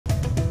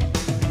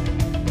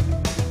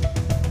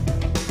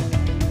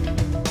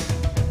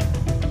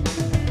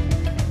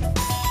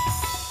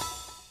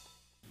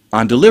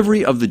On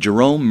delivery of the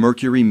Jerome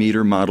Mercury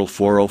meter model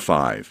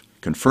 405,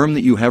 confirm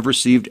that you have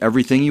received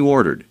everything you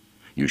ordered.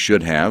 You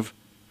should have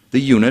the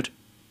unit,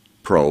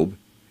 probe,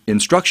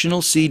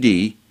 instructional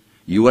CD,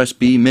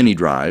 USB mini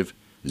drive,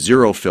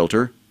 zero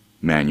filter,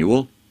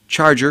 manual,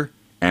 charger,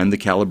 and the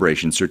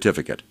calibration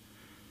certificate.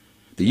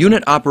 The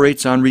unit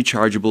operates on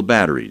rechargeable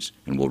batteries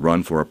and will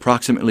run for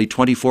approximately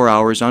 24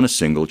 hours on a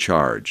single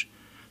charge.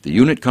 The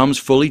unit comes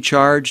fully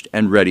charged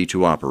and ready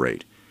to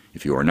operate.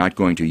 If you are not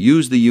going to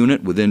use the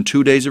unit within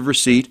 2 days of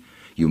receipt,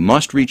 you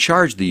must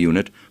recharge the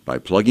unit by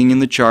plugging in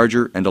the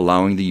charger and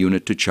allowing the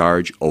unit to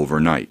charge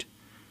overnight.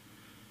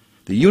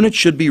 The unit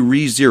should be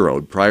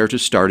re-zeroed prior to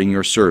starting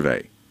your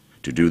survey.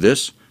 To do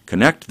this,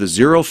 connect the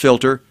zero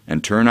filter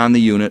and turn on the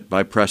unit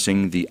by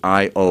pressing the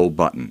I/O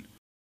button.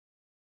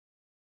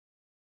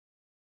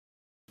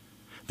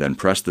 Then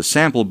press the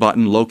sample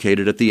button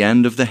located at the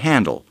end of the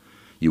handle.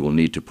 You will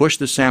need to push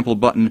the sample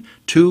button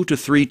 2 to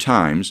 3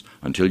 times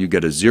until you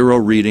get a zero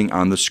reading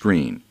on the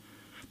screen.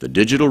 The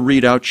digital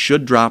readout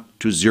should drop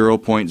to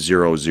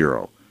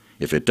 0.00.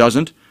 If it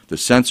doesn't, the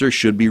sensor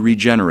should be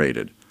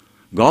regenerated.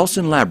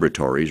 Galson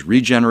Laboratories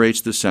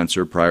regenerates the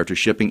sensor prior to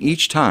shipping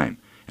each time,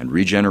 and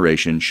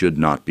regeneration should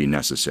not be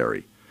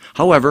necessary.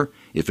 However,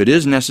 if it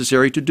is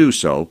necessary to do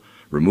so,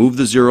 remove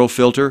the zero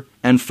filter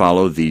and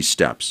follow these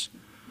steps.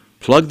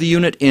 Plug the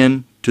unit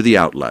in to the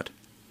outlet.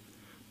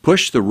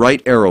 Push the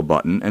right arrow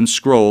button and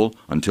scroll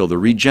until the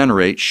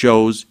Regenerate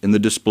shows in the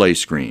display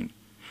screen.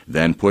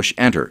 Then push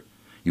Enter.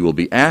 You will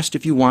be asked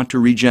if you want to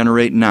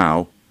regenerate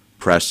now.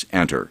 Press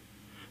Enter.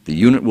 The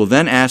unit will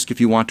then ask if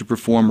you want to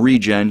perform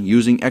regen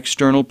using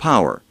external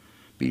power.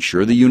 Be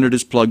sure the unit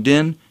is plugged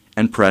in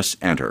and press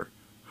Enter.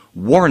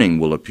 Warning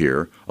will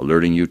appear,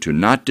 alerting you to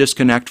not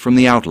disconnect from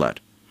the outlet.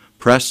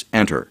 Press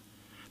Enter.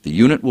 The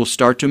unit will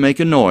start to make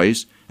a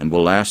noise and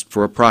will last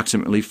for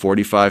approximately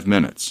 45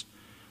 minutes.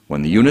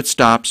 When the unit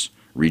stops,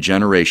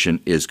 regeneration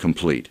is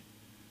complete.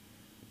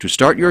 To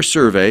start your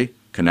survey,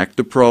 connect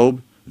the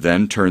probe,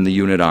 then turn the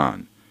unit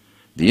on.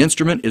 The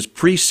instrument is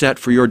preset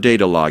for your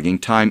data logging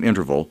time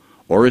interval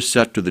or is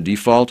set to the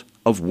default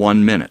of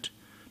 1 minute.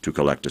 To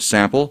collect a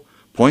sample,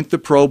 point the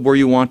probe where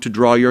you want to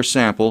draw your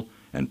sample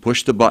and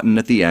push the button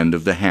at the end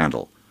of the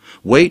handle.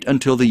 Wait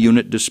until the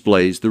unit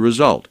displays the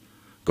result.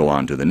 Go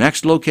on to the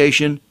next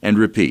location and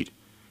repeat.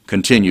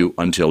 Continue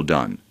until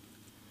done.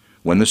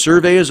 When the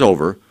survey is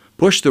over,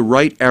 push the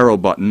right arrow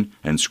button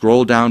and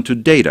scroll down to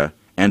Data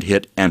and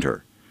hit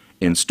Enter.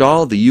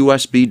 Install the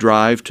USB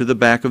drive to the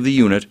back of the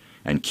unit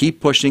and keep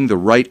pushing the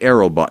right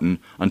arrow button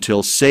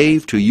until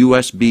Save to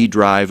USB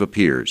drive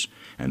appears,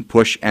 and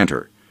push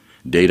Enter.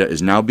 Data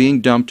is now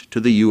being dumped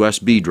to the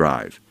USB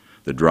drive.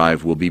 The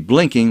drive will be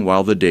blinking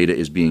while the data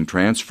is being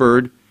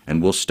transferred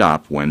and will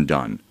stop when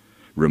done.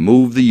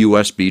 Remove the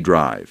USB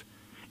drive.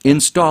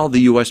 Install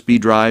the USB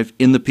drive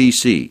in the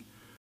PC.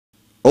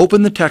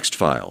 Open the text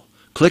file.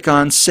 Click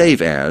on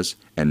Save As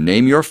and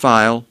name your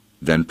file,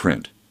 then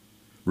print.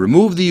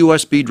 Remove the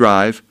USB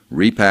drive,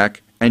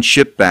 repack, and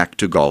ship back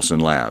to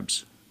Galson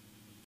Labs.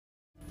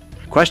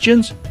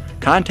 Questions?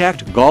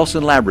 Contact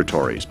Galson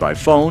Laboratories by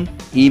phone,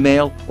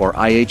 email, or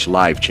IH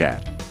Live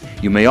Chat.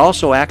 You may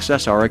also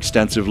access our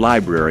extensive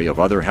library of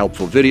other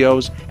helpful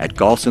videos at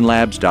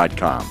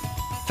galsonlabs.com.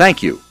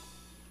 Thank you.